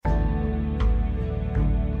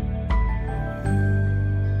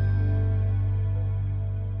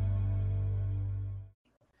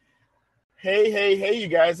Hey, you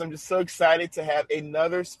guys. I'm just so excited to have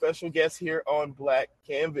another special guest here on Black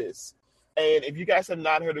Canvas. And if you guys have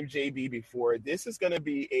not heard of JB before, this is going to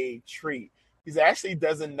be a treat. He actually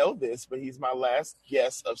doesn't know this, but he's my last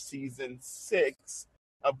guest of season 6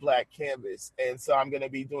 of Black Canvas. And so I'm going to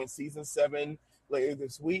be doing season 7 later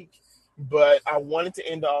this week. But I wanted to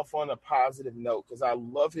end off on a positive note because I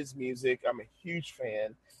love his music. I'm a huge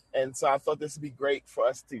fan. And so I thought this would be great for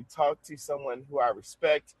us to talk to someone who I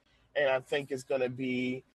respect and I think is going to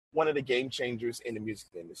be one of the game changers in the music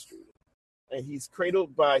industry. And he's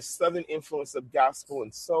cradled by Southern influence of gospel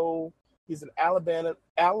and soul. He's an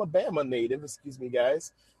Alabama native, excuse me,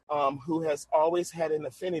 guys, who has always had an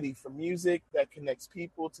affinity for music that connects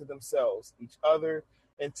people to themselves, each other,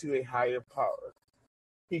 and to a higher power.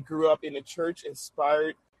 He grew up in a church,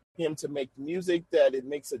 inspired him to make music that it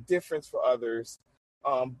makes a difference for others,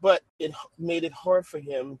 but it made it hard for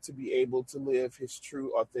him to be able to live his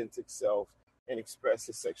true, authentic self and express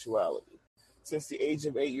his sexuality. Since the age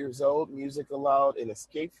of 8 years old, music allowed an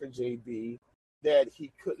escape for JB that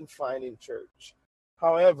he couldn't find in church.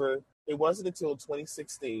 However, it wasn't until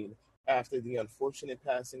 2016, after the unfortunate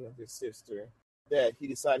passing of his sister, that he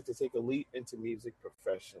decided to take a leap into music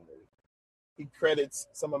professionally. He credits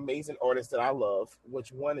some amazing artists that I love,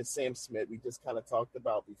 which one is Sam Smith, we just kind of talked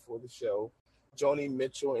about before the show, Joni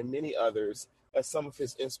Mitchell, and many others as some of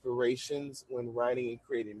his inspirations when writing and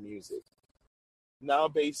creating music. Now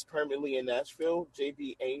based permanently in Nashville,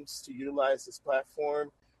 JB aims to utilize this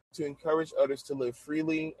platform to encourage others to live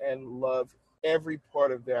freely and love every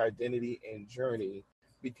part of their identity and journey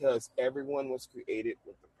because everyone was created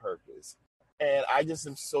with a purpose. And I just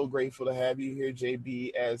am so grateful to have you here,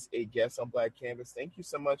 JB, as a guest on Black Canvas. Thank you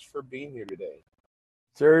so much for being here today.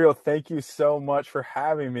 Jeriel, thank you so much for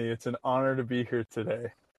having me. It's an honor to be here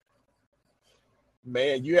today.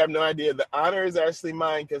 Man, you have no idea. The honor is actually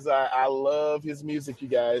mine because I love his music, you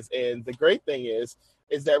guys. And the great thing is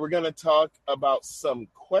that we're going to talk about some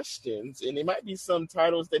questions, and it might be some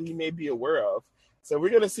titles that he may be aware of. So we're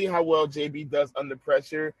going to see how well JB does under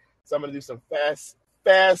pressure. So I'm going to do some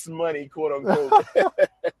fast money, quote unquote,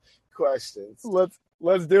 questions.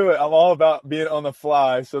 Let's do it. I'm all about being on the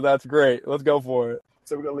fly, so that's great. Let's go for it.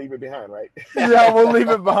 So we're going to leave it behind, right? Yeah, we'll leave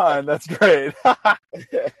it behind. That's great.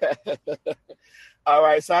 All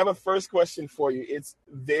right, so I have a first question for you. It's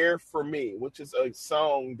There For Me, which is a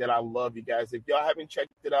song that I love, you guys. If y'all haven't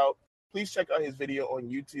checked it out, please check out his video on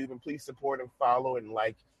YouTube and please support and follow and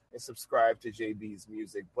like and subscribe to JB's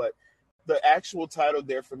music. But the actual title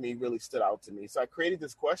There For Me really stood out to me. So I created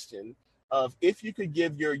this question of if you could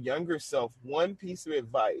give your younger self one piece of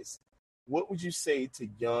advice, what would you say to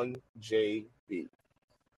young JB?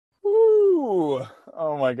 Ooh,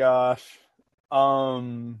 oh my gosh.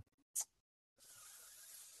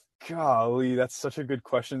 Golly, that's such a good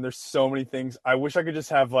question. There's so many things. I wish I could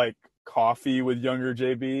just have like coffee with younger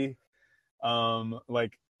JB,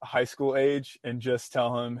 like high school age, and just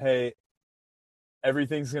tell him, hey,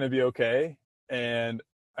 everything's going to be okay. And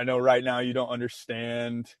I know right now you don't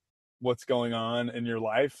understand what's going on in your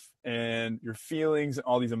life and your feelings and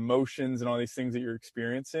all these emotions and all these things that you're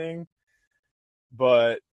experiencing,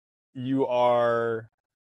 but your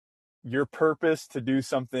purpose to do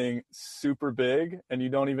something super big and you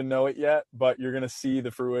don't even know it yet, but you're going to see the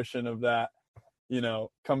fruition of that,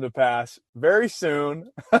 come to pass very soon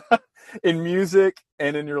in music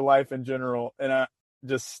and in your life in general. And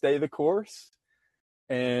just stay the course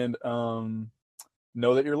and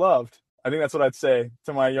know that you're loved. I think that's what I'd say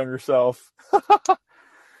to my younger self.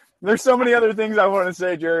 There's so many other things I want to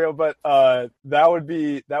say, Jeriel, but that would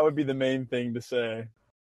be the main thing to say.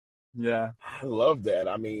 Yeah. I love that.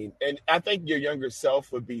 I mean, and I think your younger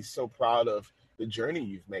self would be so proud of the journey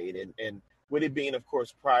you've made. And with it being, of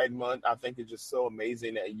course, Pride Month, I think it's just so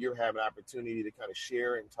amazing that you're having an opportunity to kind of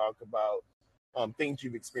share and talk about things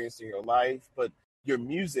you've experienced in your life. But your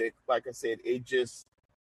music, like I said,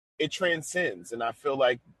 it transcends. And I feel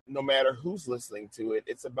like no matter who's listening to it,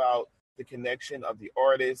 it's about the connection of the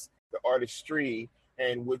artist, the artistry,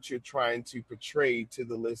 and what you're trying to portray to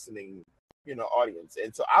the listening audience.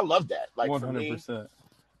 And so I love that. Like 100%. For me,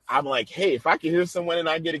 I'm like, hey, if I can hear someone and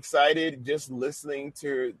I get excited just listening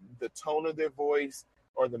to the tone of their voice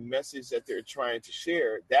or the message that they're trying to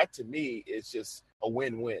share, that to me is just a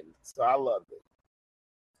win-win. So I love it.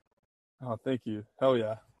 Oh, thank you. Hell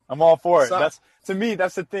yeah. I'm all for it. That's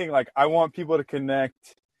the thing. Like, I want people to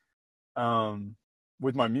connect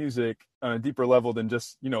with my music on a deeper level than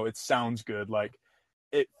just, it sounds good. Like,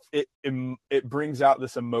 it brings out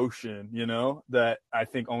this emotion, that I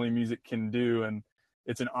think only music can do. And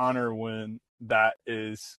it's an honor when that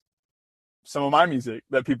is some of my music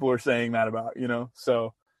that people are saying that about,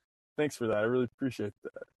 so Thanks for that. I really appreciate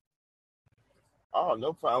that. Oh,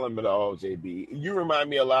 no problem at all, JB. You remind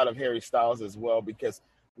me a lot of Harry Styles as well, because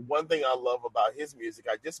one thing I love about his music,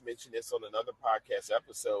 I just mentioned this on another podcast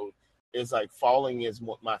episode, is like Falling is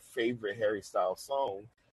my favorite Harry Styles song.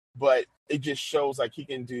 But it just shows like he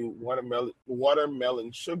can do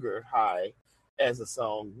Watermelon Sugar High as a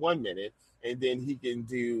song 1 minute, and then he can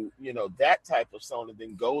do, that type of song, and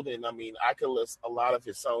then Golden. I mean, I could list a lot of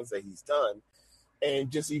his songs that he's done,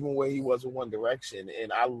 and just even where he was with One Direction.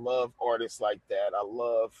 And I love artists like that. I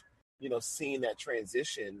love, seeing that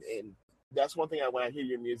transition. And that's one thing when I hear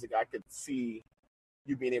your music, I could see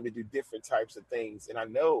you being able to do different types of things. And I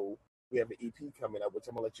know we have an EP coming up, which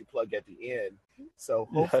I'm gonna let you plug at the end. So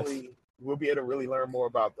Yes. hopefully we'll be able to really learn more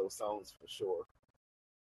about those songs for sure.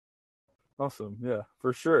 Awesome. Yeah,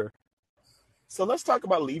 for sure. So let's talk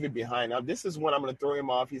about Leave It Behind. Now, this is one I'm going to throw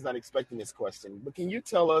him off. He's not expecting this question. But can you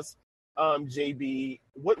tell us, JB,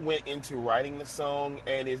 what went into writing the song?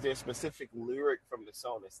 And is there a specific lyric from the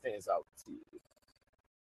song that stands out to you?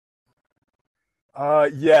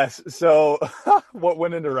 Yes. So what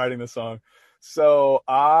went into writing the song? So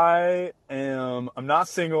I'm not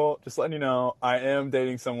single, just letting you know. I am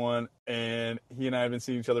dating someone, and he and I have been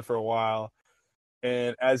seeing each other for a while.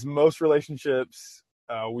 And as most relationships,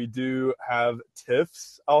 we do have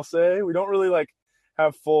tiffs, I'll say. We don't really like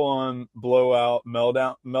have full on blowout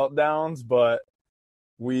meltdowns, but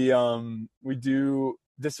we do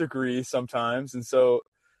disagree sometimes. And so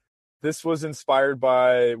this was inspired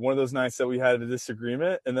by one of those nights that we had a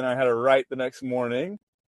disagreement, and then I had to write the next morning.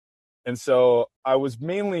 And so I was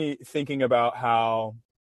mainly thinking about how,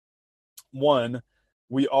 one,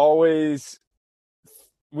 we always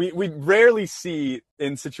we rarely see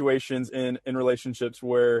in situations in relationships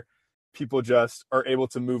where people just are able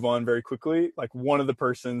to move on very quickly. Like one of the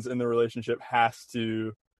persons in the relationship has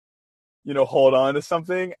to, hold on to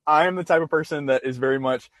something. I am the type of person that is very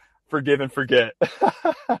much forgive and forget.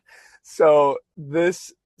 So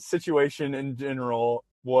this situation in general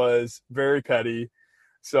was very petty.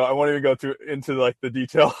 So I won't even go into like the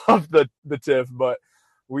detail of the tiff, but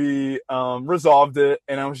we resolved it.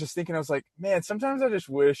 And I was just thinking, I was like, man, sometimes I just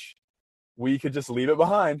wish we could just leave it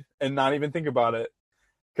behind and not even think about it.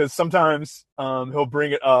 Because sometimes he'll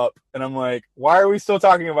bring it up, and I'm like, why are we still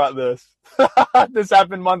talking about this? This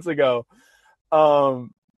happened months ago.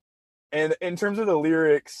 And in terms of the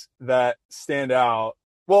lyrics that stand out,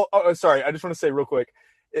 well, sorry, I just want to say real quick,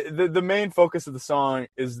 the main focus of the song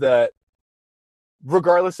is that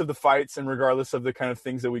regardless of the fights and regardless of the kind of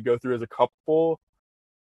things that we go through as a couple,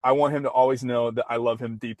 I want him to always know that I love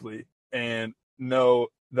him deeply and know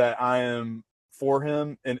that I am for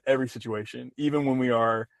him in every situation, even when we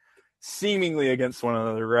are seemingly against one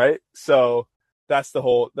another, right? So that's the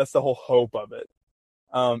whole hope of it.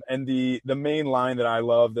 And the main line that I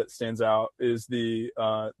love that stands out is the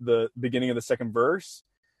beginning of the second verse.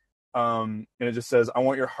 And it just says, I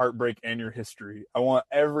want your heartbreak and your history. I want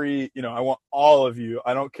I want all of you.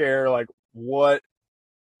 I don't care like what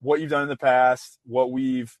you've done in the past, what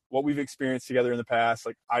we've experienced together in the past.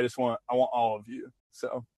 Like I want all of you.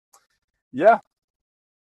 So yeah.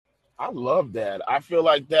 I love that. I feel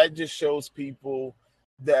like that just shows people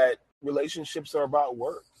that relationships are about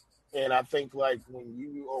work. And I think like when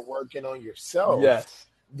you are working on yourself, Yes.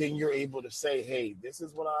 then you're able to say, "Hey, this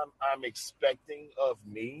is what I'm expecting of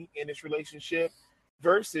me in this relationship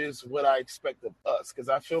versus what I expect of us." Because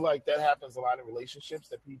I feel like that happens a lot in relationships,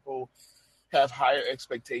 that people have higher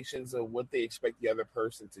expectations of what they expect the other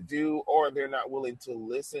person to do, or they're not willing to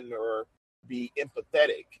listen or be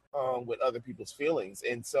empathetic with other people's feelings.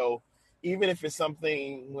 And so, even if it's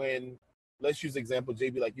something when, let's use example,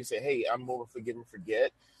 JB, like you say, hey, I'm more of a forgive and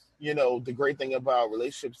forget. The great thing about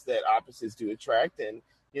relationships that opposites do attract, and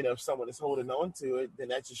if someone is holding on to it, then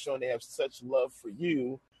that's just showing they have such love for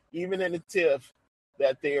you, even in a tiff,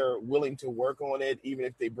 that they're willing to work on it, even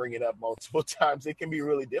if they bring it up multiple times. It can be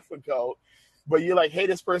really difficult, but you're like, hey,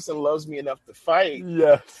 this person loves me enough to fight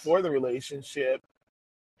Yes. for the relationship,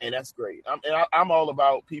 and that's great. I'm all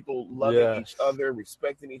about people loving each Yes. other,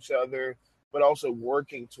 respecting each other, but also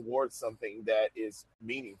working towards something that is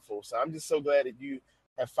meaningful. So I'm just so glad that you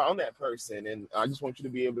have found that person, and I just want you to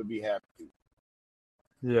be able to be happy.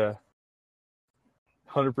 Yeah.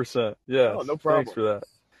 100%. Oh, Yes. no Thanks problem. for that.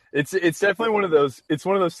 It's definitely one of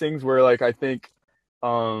those things where like I think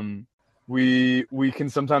um we can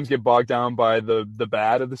sometimes get bogged down by the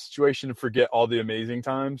bad of the situation and forget all the amazing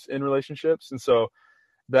times in relationships. And so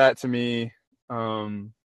that to me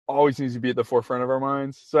always needs to be at the forefront of our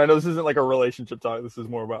minds. So I know this isn't like a relationship talk. This is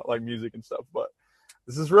more about like music and stuff, but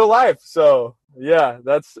this is real life. So yeah,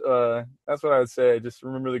 that's what I would say. Just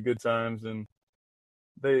remember the good times and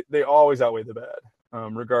they always outweigh the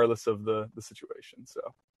bad, regardless of the situation. So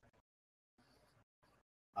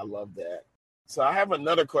I love that. So I have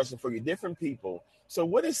another question for you. Different people. So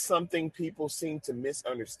what is something people seem to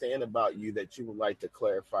misunderstand about you that you would like to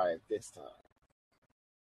clarify at this time?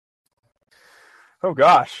 oh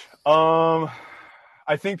gosh,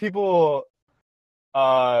 I think people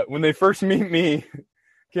when they first meet me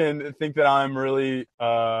can think that I'm really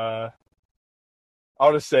I'll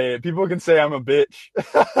just say it. People can say I'm a bitch,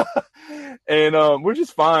 and which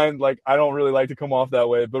is fine. Like I don't really like to come off that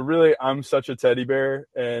way, but really I'm such a teddy bear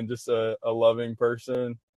and just a loving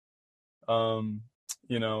person. Um,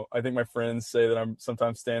 I think my friends say that I'm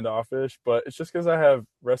sometimes standoffish, but it's just because I have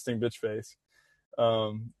resting bitch face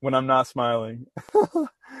when I'm not smiling.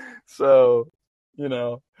 So, you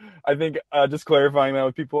know, I think just clarifying that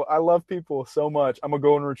with people, I love people so much. I'm a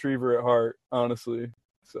golden retriever at heart, honestly.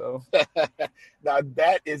 So, Now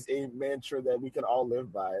that is a mantra that we can all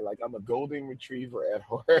live by. Like I'm a golden retriever at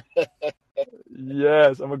heart.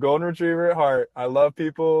 yes, I'm a golden retriever at heart. I love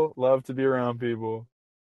people, love to be around people.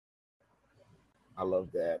 I love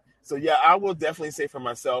that. So yeah, I will definitely say for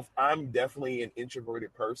myself, I'm definitely an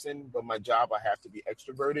introverted person, but my job I have to be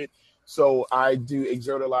extroverted. So I do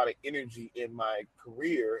exert a lot of energy in my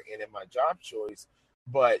career and in my job choice.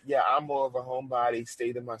 But yeah, I'm more of a homebody,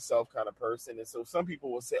 stay to myself kind of person. And so some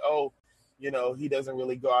people will say, "Oh, he doesn't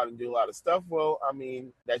really go out and do a lot of stuff." Well, I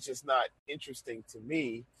mean, that's just not interesting to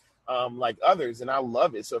me, like others, and I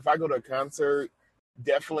love it. So if I go to a concert,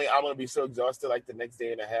 definitely I'm gonna be so exhausted like the next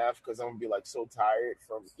day and a half because I'm gonna be like so tired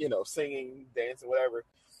from singing, dancing, whatever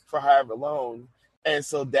for however long. And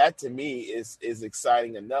so that to me is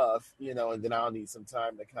exciting enough, and then I'll need some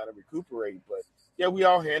time to kind of recuperate. But yeah, we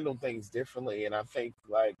all handle things differently, and I think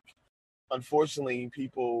like unfortunately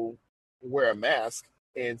people wear a mask,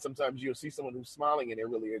 and sometimes you'll see someone who's smiling and they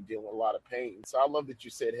really are dealing with a lot of pain. So I love that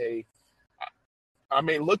you said, "Hey, I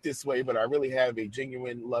may look this way, but I really have a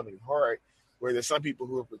genuine, loving heart." Where there's some people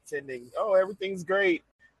who are pretending, "Oh, everything's great,"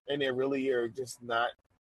 and they really are just not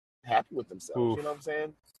happy with themselves. You know what Oof, I'm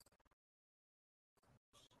saying?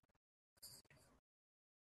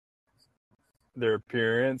 their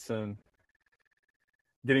appearance and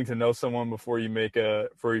getting to know someone before you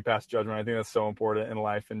pass judgment. I think that's so important in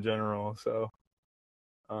life in general. So,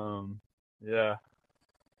 um, yeah.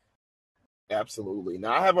 Absolutely.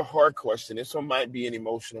 Now I have a hard question. This one might be an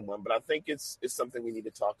emotional one, but I think it's something we need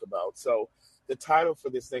to talk about. So the title for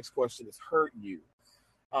this next question is "Hurt You."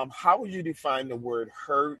 How would you define the word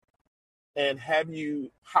hurt, and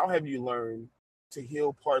how have you learned to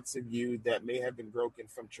heal parts of you that may have been broken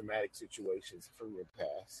from traumatic situations from your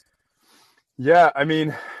past? Yeah, I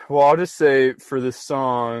mean, well, I'll just say for this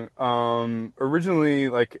song, originally,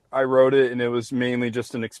 like, I wrote it and it was mainly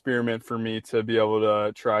just an experiment for me to be able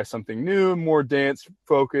to try something new, more dance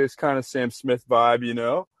focused, kind of Sam Smith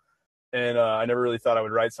vibe, And I never really thought I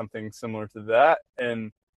would write something similar to that.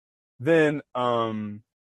 And then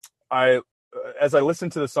as I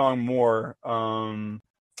listened to the song more,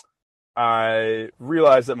 I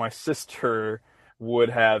realized that my sister would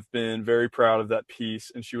have been very proud of that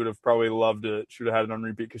piece and she would have probably loved it. She would have had it on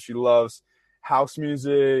repeat because she loves house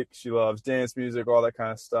music, she loves dance music, all that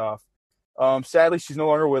kind of stuff. Sadly, she's no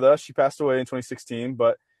longer with us. She passed away in 2016,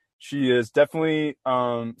 but she is definitely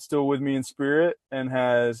still with me in spirit and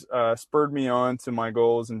has spurred me on to my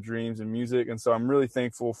goals and dreams in music. And so I'm really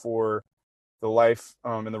thankful for the life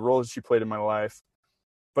and the role that she played in my life.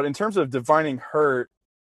 But in terms of defining hurt,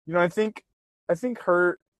 I think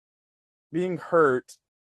being hurt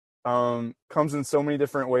comes in so many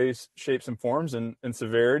different ways, shapes, and forms, and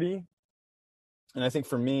severity. And I think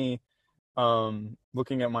for me,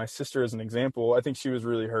 looking at my sister as an example, I think she was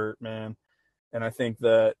really hurt, man. And I think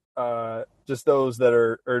that just those that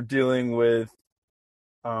are dealing with,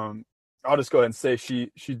 um, I'll just go ahead and say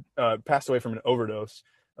she passed away from an overdose,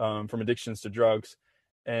 from addictions to drugs,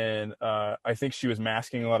 and I think she was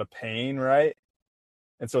masking a lot of pain, right?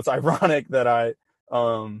 And so it's ironic that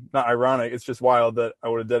not ironic, it's just wild that I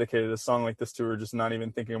would have dedicated a song like this to her, just not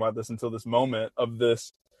even thinking about this until this moment of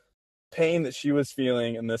this pain that she was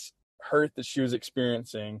feeling and this hurt that she was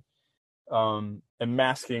experiencing, and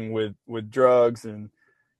masking with drugs and,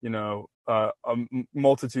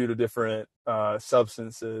 multitude of different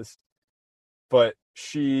substances. But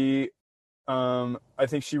I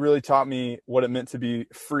think she really taught me what it meant to be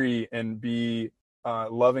free and be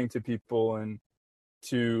loving to people and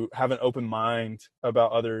to have an open mind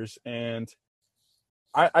about others. And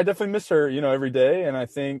I definitely miss her, every day. And I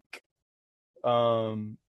think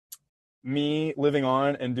um, me living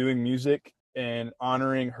on and doing music and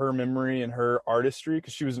honoring her memory and her artistry,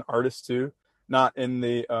 because she was an artist too, not in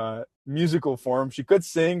the musical form. She could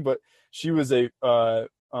sing, but she was a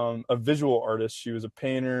visual artist. She was a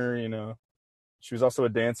painter, you know. She was also a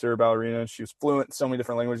dancer, ballerina. She was fluent in so many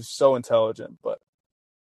different languages, so intelligent. But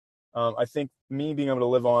I think me being able to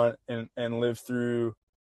live on and live through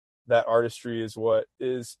that artistry is what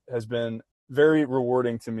has been very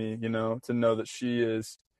rewarding to me, you know, to know that she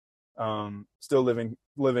is still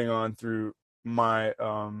living on through my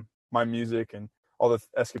my music and all the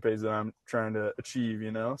escapades that I'm trying to achieve,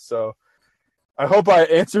 you know. So I hope I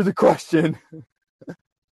answered the question.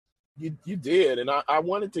 You did, and I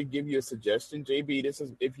wanted to give you a suggestion, JB. This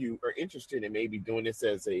is if you are interested in maybe doing this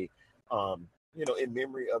as a in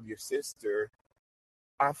memory of your sister.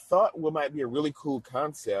 I thought what might be a really cool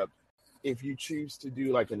concept if you choose to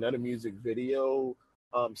do like another music video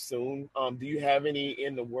soon. Do you have any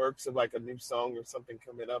in the works of like a new song or something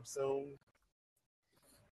coming up soon?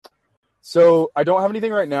 So I don't have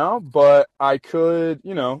anything right now, but I could,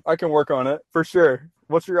 you know, I can work on it for sure.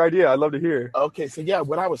 What's your idea? I'd love to hear. Okay, so yeah,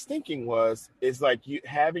 what I was thinking is like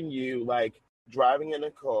you like driving in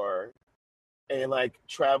a car and like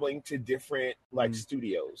traveling to different like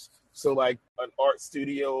studios. So like an art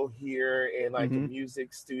studio here and like a Mm-hmm.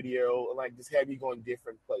 music studio, and like just have you going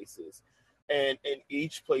different places. And in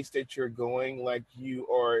each place that you're going, like you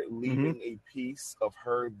are Mm-hmm. leaving a piece of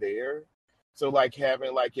her there. So like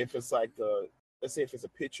having like if it's like let's say if it's a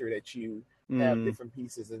picture that you have Mm. different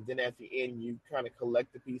pieces, and then at the end you kind of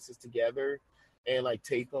collect the pieces together and like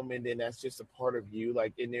tape them, and then that's just a part of you,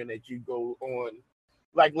 like, and then that you go on,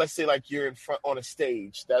 like let's say like you're in front on a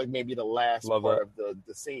stage, that may be the last Love part that. of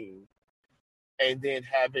the scene, and then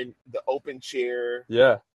having the open chair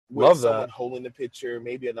Yeah. with Love someone that. holding the picture,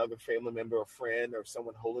 maybe another family member or friend or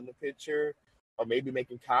someone holding the picture, or maybe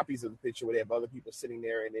making copies of the picture where they have other people sitting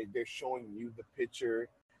there and they're showing you the picture,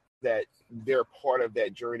 that they're part of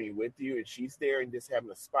that journey with you, and she's there, and just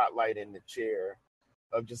having a spotlight in the chair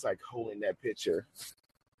of just like holding that picture.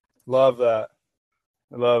 Love that.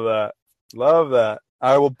 Love that. Love that.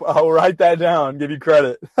 I will write that down, give you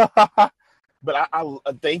credit. But I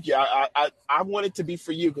thank you. I want it to be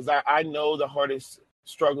for you because I know the hardest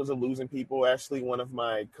struggles of losing people. Actually, one of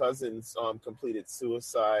my cousins completed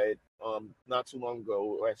suicide not too long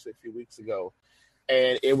ago, or actually a few weeks ago,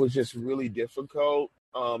 and it was just really difficult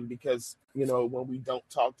because when we don't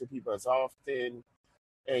talk to people as often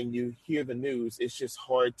and you hear the news, it's just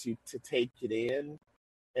hard to take it in.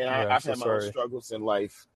 And Yeah, I'm I've so had my own sorry. struggles in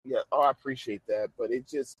life. Yeah, oh, I appreciate that, but it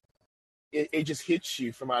just hits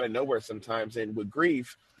you from out of nowhere sometimes. And with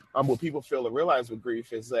grief, what people fail to realize with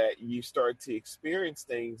grief is that you start to experience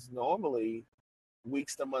things normally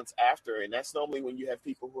weeks to months after, and that's normally when you have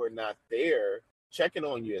people who are not there checking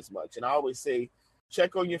on you as much. And I always say,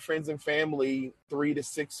 check on your friends and family 3 to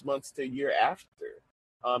 6 months to a year after,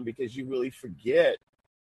 because you really forget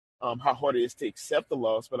how hard it is to accept the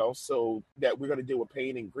loss, but also that we're going to deal with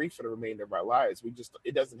pain and grief for the remainder of our lives.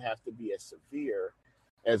 It doesn't have to be as severe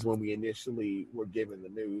as when we initially were given the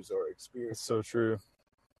news or That's experienced so something. true.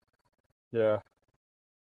 Yeah.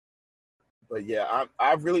 But yeah,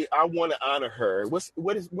 I want to honor her. What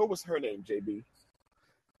was her name, JB?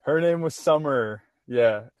 Her name was Summer.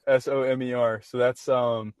 Yeah. Somer. So that's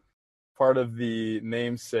part of the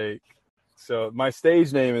namesake. So my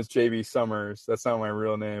stage name is JB Summers. That's not my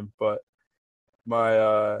real name, but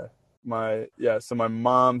my so my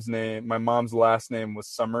mom's last name was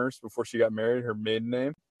Summers before she got married, her maiden name.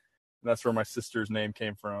 And that's where my sister's name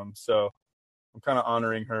came from. So I'm kind of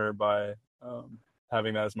honoring her by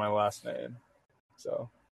having that as my last name. So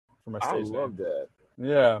for my I stage name. love that.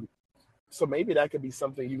 Yeah. So maybe that could be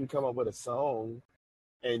something you can come up with a song,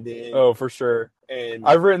 and then Oh, for sure. and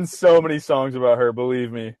I've written so many songs about her,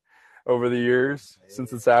 believe me, over the years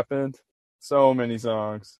since it's happened. So many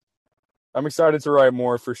songs. I'm excited to write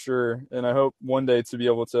more for sure. And I hope one day to be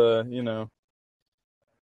able to, you know,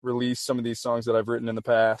 release some of these songs that I've written in the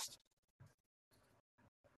past.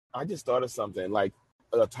 I just thought of something like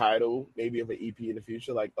a title, maybe of an EP in the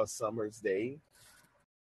future, like A Summer's Day.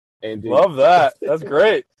 And then Love that. That's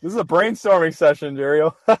great. This is a brainstorming session,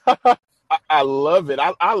 Dario. I love it.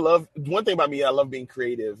 I love one thing about me. I love being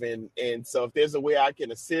creative, and so if there's a way I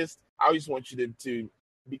can assist, I just want you to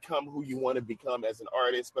become who you want to become as an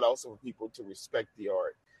artist, but also for people to respect the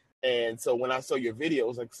art. And so when I saw your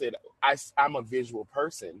videos, like I said, I'm a visual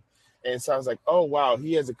person, and so I was like, oh wow,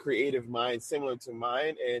 he has a creative mind similar to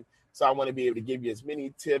mine, and so I want to be able to give you as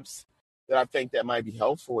many tips that I think that might be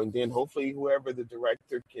helpful, and then hopefully whoever the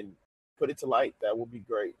director can put it to light, that will be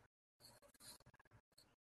great.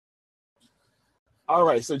 All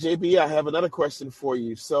right, so JB, I have another question for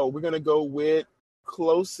you. So we're gonna go with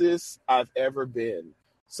closest I've ever been.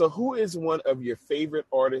 So, who is one of your favorite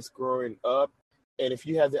artists growing up? And if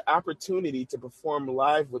you had the opportunity to perform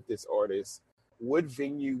live with this artist, what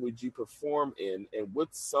venue would you perform in, and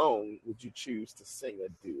what song would you choose to sing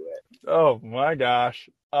a duet? Oh my gosh.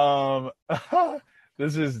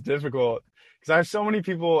 This is difficult because I have so many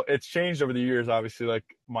people. It's changed over the years, obviously, like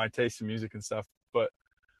my taste in music and stuff. But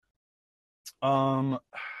um,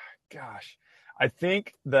 gosh, I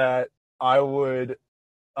think that I would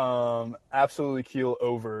absolutely keel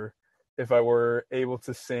over if I were able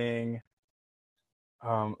to sing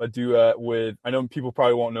a duet with. I know people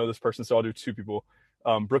probably won't know this person, so I'll do two people.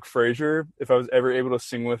 Brooke Fraser. If I was ever able to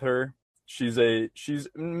sing with her, she's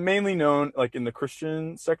mainly known like in the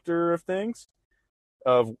Christian sector of things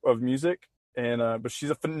of music, and but she's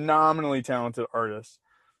a phenomenally talented artist.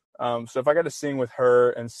 So if I got to sing with her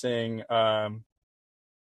and sing,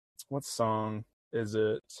 what song is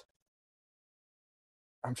it?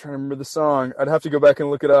 I'm trying to remember the song. I'd have to go back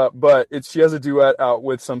and look it up, but she has a duet out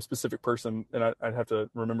with some specific person, and I'd have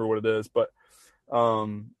to remember what it is. But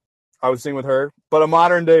um, I would sing with her. But a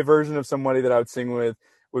modern day version of somebody that I would sing with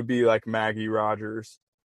would be like Maggie Rogers.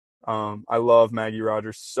 I love Maggie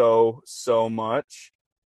Rogers so much,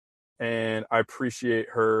 and I appreciate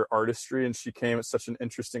her artistry. And she came at such an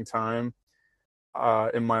interesting time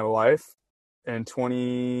in my life. In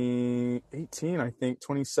 2018, I think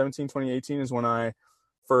 2017, 2018 is when I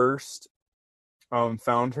first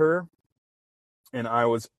found her, and I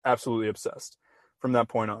was absolutely obsessed from that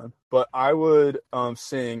point on. But I would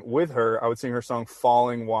sing with her. I would sing her song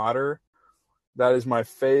 "Falling Water." That is my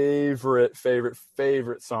favorite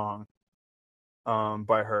song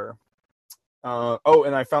by her. Oh,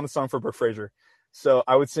 and I found the song for Brooke Fraser. So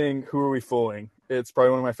I would sing "Who Are We Fooling?" It's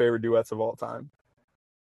probably one of my favorite duets of all time.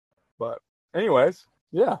 But anyways,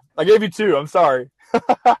 yeah, I gave you two. I'm sorry.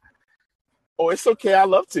 Oh, it's okay. I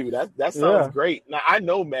love to. That sounds Yeah. great. Now I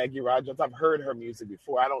know Maggie Rogers. I've heard her music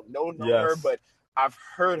before. I don't know her, Yes. but I've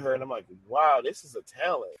heard her, and I'm like, wow, this is a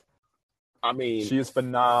talent. I mean, She is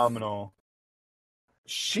phenomenal.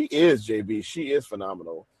 she is JB. She is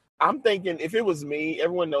phenomenal. I'm thinking if it was me,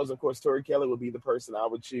 everyone knows, of course, Tori Kelly would be the person I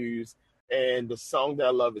would choose. And the song that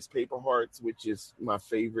I love is Paper Hearts, which is my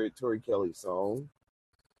favorite Tori Kelly song.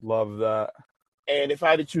 Love that. And if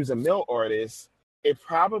I had to choose a male artist, it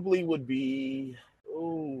probably would be.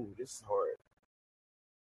 Oh, this is hard.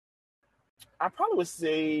 I probably would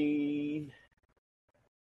say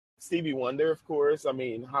Stevie Wonder, of course. I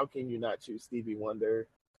mean, how can you not choose Stevie Wonder?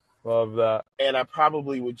 Love that. And I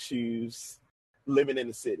probably would choose Living in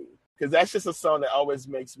the City because that's just a song that always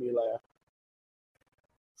makes me laugh.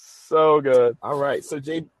 So good. All right, so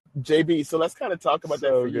JB, so let's kind of talk about that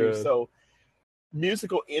So for you. good. So,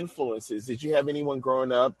 musical influences. Did you have anyone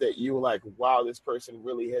growing up that you were like, wow, this person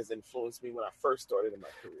really has influenced me when I first started in my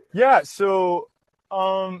career? Yeah, so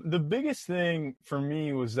the biggest thing for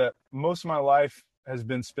me was that most of my life has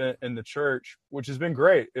been spent in the church, which has been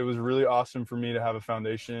great. It was really awesome for me to have a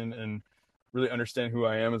foundation and really understand who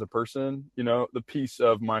I am as a person. You know, the piece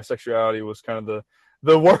of my sexuality was kind of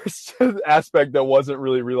the worst aspect that wasn't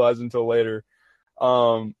really realized until later.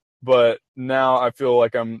 But now I feel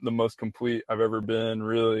like I'm the most complete I've ever been,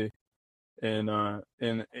 really, in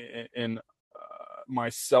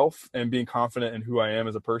myself and being confident in who I am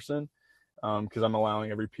as a person, because I'm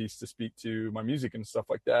allowing every piece to speak to my music and stuff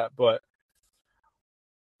like that. But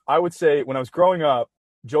I would say when I was growing up,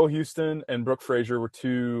 Joel Houston and Brooke Fraser were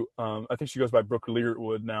two. I think she goes by Brooke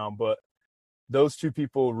Learwood now, but those two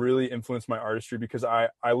people really influenced my artistry because I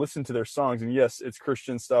listened to their songs, and yes, it's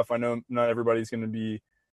Christian stuff. I know not everybody's going to be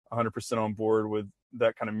 100% on board with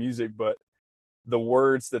that kind of music, but the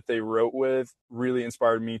words that they wrote with really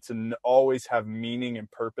inspired me to always have meaning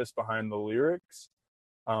and purpose behind the lyrics.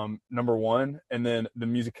 Number one, and then the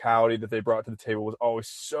musicality that they brought to the table was always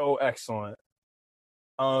so excellent.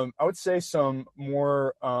 I would say some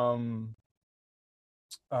more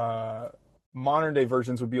modern day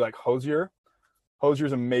versions would be like Hosier. Hosier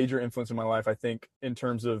is a major influence in my life, I think, in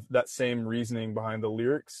terms of that same reasoning behind the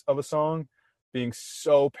lyrics of a song being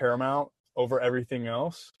so paramount over everything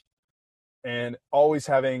else, and always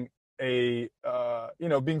having a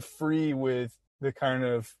being free with the kind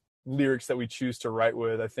of lyrics that we choose to write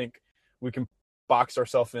with. I think we can box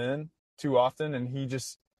ourselves in too often, and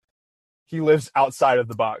he lives outside of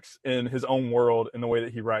the box in his own world in the way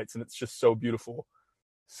that he writes, and it's just so beautiful.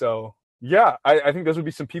 So yeah, I think those would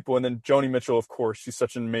be some people. And then Joni Mitchell, of course, she's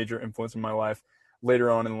such a major influence in my life. Later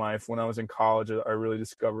on in life, when I was in college, I really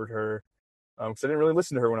discovered her because I didn't really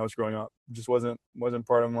listen to her when I was growing up. It just wasn't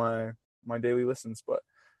part of my daily listens. But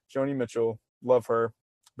Joni Mitchell, love her.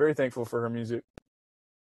 Very thankful for her music.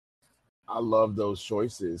 I love those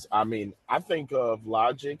choices. I mean, I think of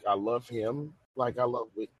Logic. I love him. Like I love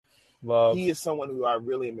he Love. is someone who I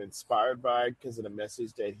really am inspired by because of the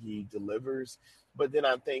message that he delivers. But then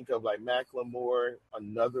I think of like Macklemore,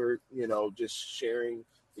 another, just sharing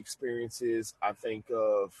experiences. I think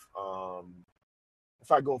of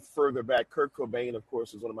if I go further back, Kurt Cobain, of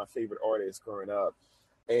course, was one of my favorite artists growing up.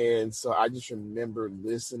 And so I just remember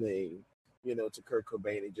listening, to Kurt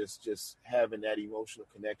Cobain and just having that emotional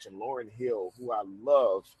connection. Lauryn Hill, who I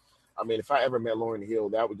love. I mean, if I ever met Lauryn Hill,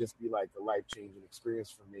 that would just be like a life changing experience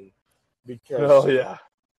for me because Oh yeah.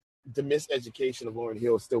 The Miseducation of Lauryn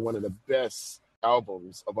Hill is still one of the best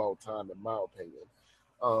albums of all time, in my opinion.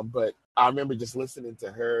 But I remember just listening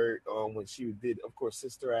to her when she did, of course,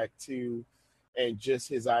 Sister Act 2 and just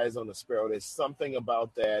His Eyes on the Sparrow. There's something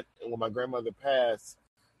about that. And when my grandmother passed,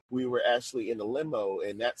 we were actually in a limo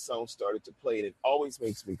and that song started to play. And it always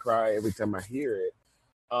makes me cry every time I hear it.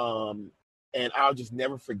 Um, and I'll just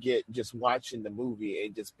never forget just watching the movie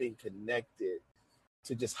and just being connected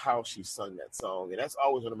to just how she sung that song. And that's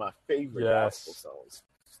always one of my favorite gospel Yes. songs.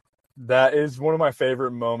 That is one of my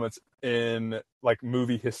favorite moments in like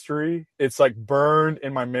movie history. It's like burned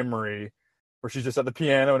in my memory where she's just at the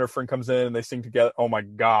piano and her friend comes in and they sing together. Oh my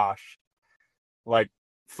gosh. Like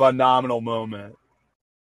phenomenal moment.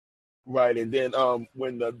 Right. And then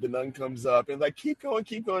when the nun comes up and like, keep going.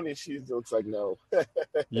 And she looks like, no.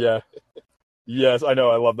 Yeah. Yes, I know.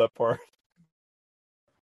 I love that part.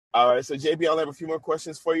 All right. So, JB, I'll have a few more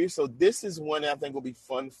questions for you. So, this is one I think will be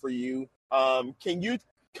fun for you. Can you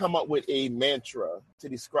come up with a mantra to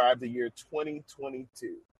describe the year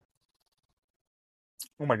 2022?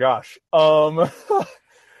 Oh my gosh.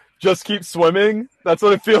 Just keep swimming. That's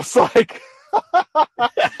what it feels like.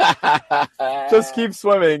 Just keep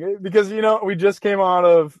swimming because we just came out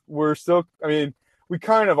of. We're still. I mean, we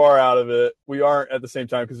kind of are out of it. We aren't at the same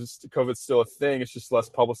time because COVID's still a thing. It's just less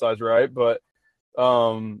publicized, right? But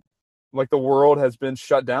like the world has been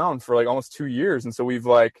shut down for like almost 2 years, and so we've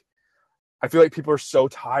like. I feel like people are so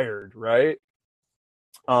tired, right?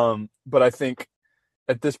 But I think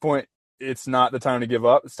at this point, it's not the time to give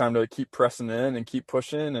up. It's time to keep pressing in and keep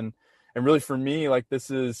pushing, and really for me, like this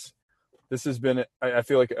has been I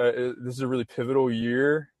feel like this is a really pivotal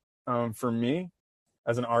year for me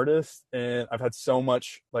as an artist, and I've had so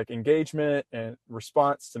much like engagement and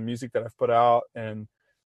response to music that I've put out, and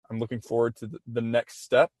I'm looking forward to the next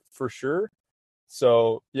step for sure.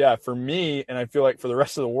 So yeah, for me, and I feel like for the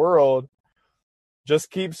rest of the world,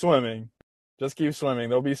 just keep swimming. Just keep swimming.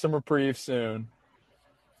 There'll be some reprieve soon.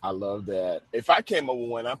 I love that. If I came up with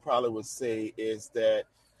one, I probably would say is that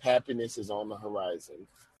happiness is on the horizon.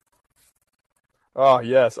 Oh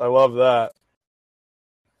yes, I love that.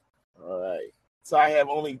 All right. So I have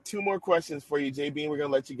only two more questions for you, JB, and we're going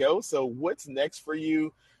to let you go. So, what's next for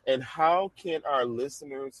you, and how can our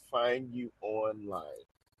listeners find you online?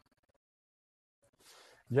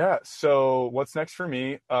 Yeah. So what's next for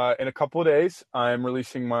me? In a couple of days, I'm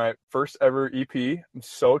releasing my first ever EP. I'm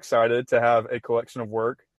so excited to have a collection of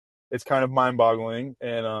work. It's kind of mind boggling.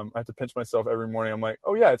 And I have to pinch myself every morning. I'm like,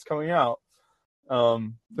 oh, yeah, it's coming out.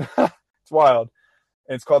 It's wild.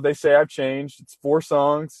 And it's called They Say I've Changed. It's 4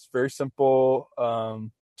 songs. It's very simple.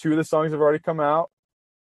 2 of the songs have already come out.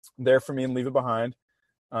 There for Me and Leave It Behind.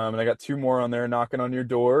 And I got 2 more on there, Knocking on Your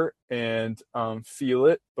Door and Feel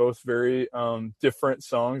It, both very different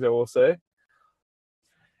songs, I will say.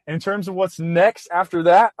 And in terms of what's next after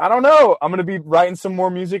that, I don't know. I'm going to be writing some more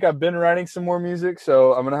music. I've been writing some more music,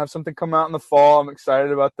 so I'm going to have something come out in the fall. I'm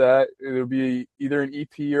excited about that. It'll be either an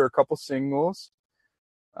EP or a couple singles.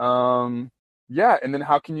 Yeah, and then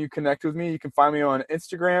how can you connect with me? You can find me on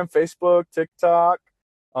Instagram, Facebook, TikTok.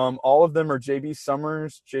 All of them are JB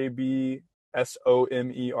Sommers, JBSOMERS.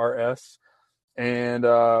 And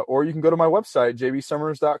or you can go to my website,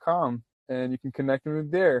 jbsommers.com, and you can connect with me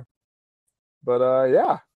there. But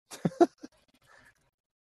yeah.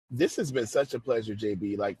 This has been such a pleasure,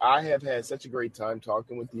 JB. Like, I have had such a great time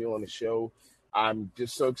talking with you on the show. I'm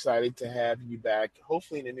just so excited to have you back,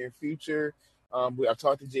 hopefully in the near future. I've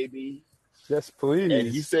talked to JB, Yes, and he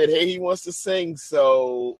please. said, hey, he wants to sing.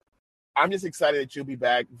 So I'm just excited that you'll be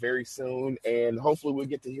back very soon, and hopefully we'll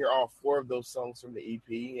get to hear all 4 of those songs from the EP.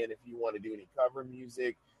 And if you want to do any cover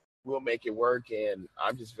music, we'll make it work. And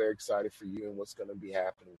I'm just very excited for you and what's going to be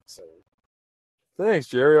happening soon. Thanks,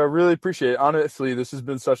 Jerry. I really appreciate it. Honestly, this has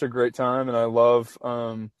been such a great time, and I love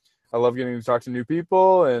getting to talk to new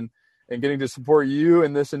people and getting to support you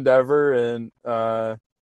in this endeavor and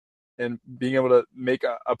being able to make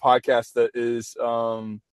a podcast that is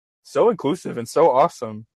so inclusive and so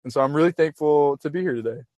awesome. And so I'm really thankful to be here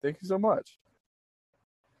today. Thank you so much.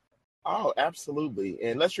 Oh, absolutely.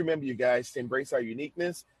 And let's remember, you guys, to embrace our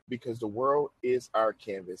uniqueness because the world is our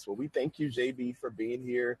canvas. Well, we thank you, JB, for being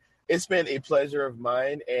here. It's been a pleasure of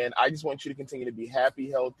mine. And I just want you to continue to be happy,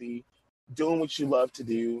 healthy, doing what you love to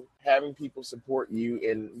do, having people support you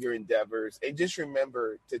in your endeavors. And just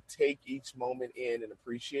remember to take each moment in and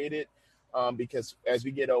appreciate it. Because as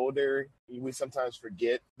we get older, we sometimes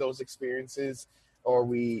forget those experiences, or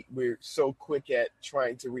we're so quick at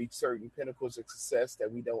trying to reach certain pinnacles of success that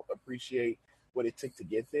we don't appreciate what it took to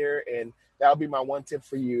get there. And that'll be my one tip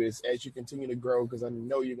for you is as you continue to grow, because I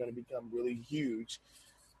know you're going to become really huge,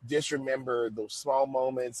 just remember those small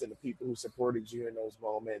moments and the people who supported you in those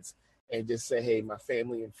moments, and just say, hey, my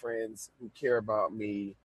family and friends who care about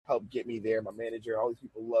me helped get me there. My manager, all these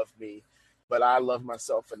people love me, but I love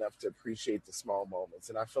myself enough to appreciate the small moments.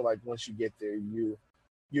 And I feel like once you get there, you'll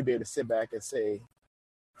be able to sit back and say,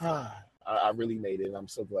 I really made it. And I'm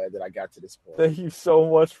so glad that I got to this point. Thank you so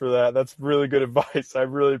much for that. That's really good advice. I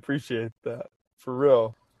really appreciate that. For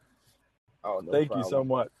real. Oh, no Thank problem. you so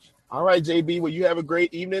much. All right, JB. Well, you have a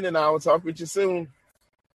great evening, and I will talk with you soon.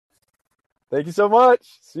 Thank you so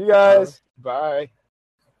much. See you guys. Bye.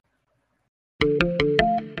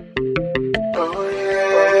 Oh, yeah.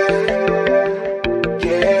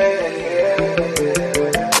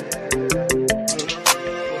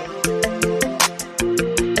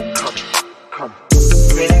 Come.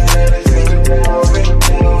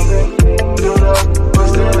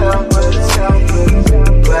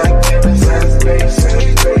 Black canvas,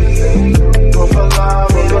 baby, go for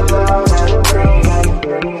love,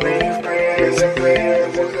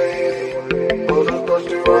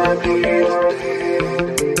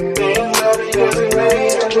 Things that we doesn't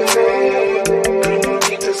make, you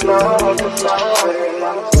need to slow the flow.